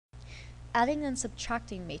adding and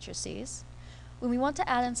subtracting matrices. When we want to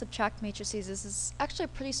add and subtract matrices, this is actually a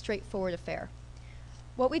pretty straightforward affair.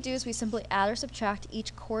 What we do is we simply add or subtract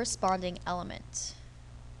each corresponding element.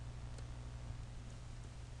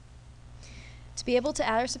 To be able to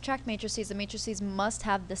add or subtract matrices, the matrices must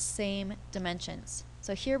have the same dimensions.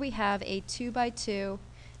 So here we have a 2 by 2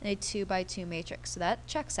 and a 2 by 2 matrix, so that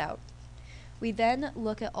checks out. We then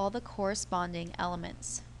look at all the corresponding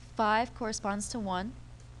elements. 5 corresponds to 1,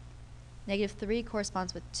 -3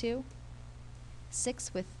 corresponds with 2,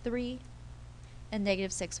 6 with 3, and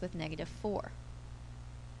 -6 with -4.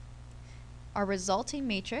 Our resulting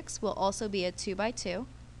matrix will also be a 2 by 2.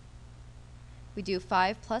 We do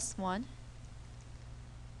 5 plus 1,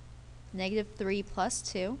 -3 plus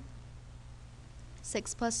 2,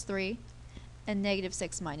 6 plus 3, and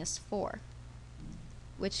 -6 minus 4,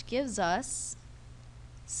 which gives us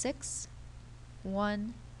 6,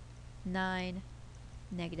 1, 9,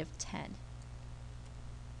 -10.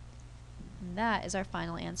 And that is our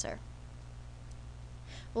final answer.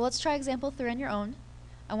 Well, let's try example 3 on your own.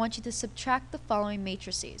 I want you to subtract the following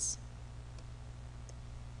matrices.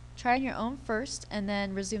 Try on your own first, and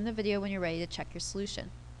then resume the video when you're ready to check your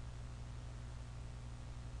solution.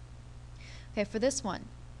 Okay, for this one,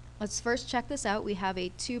 let's first check this out. We have a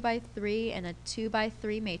 2 by 3 and a 2 by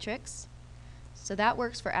 3 matrix. So that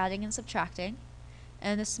works for adding and subtracting.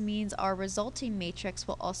 And this means our resulting matrix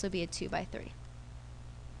will also be a 2 by 3.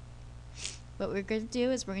 What we're going to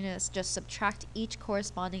do is we're going to just subtract each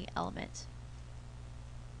corresponding element.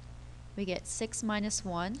 We get 6 minus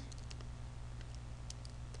 1,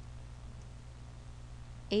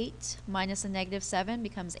 8 minus a -7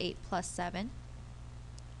 becomes 8 plus 7.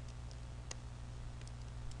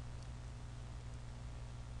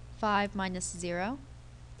 5 minus 0.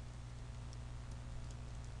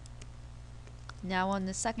 Now on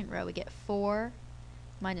the second row we get 4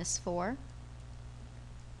 minus 4.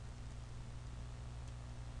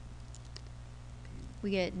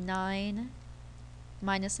 We get 9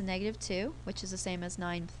 minus a -2, which is the same as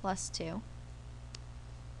 9 plus 2.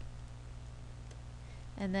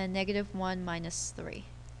 And then -1 minus 3,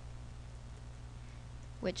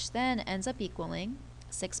 which then ends up equaling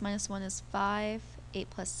 6 minus 1 is 5, 8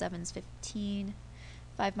 plus 7 is 15,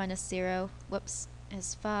 5 minus 0,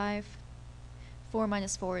 is 5, 4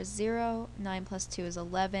 minus 4 is 0, 9 plus 2 is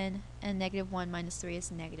 11, and -1 minus 3 is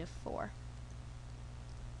 -4.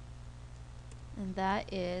 And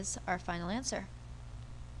that is our final answer.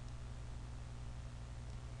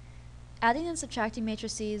 Adding and subtracting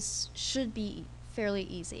matrices should be fairly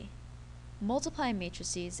easy. Multiplying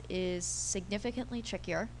matrices is significantly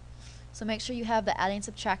trickier, so make sure you have the adding and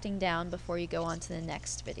subtracting down before you go on to the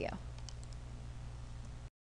next video.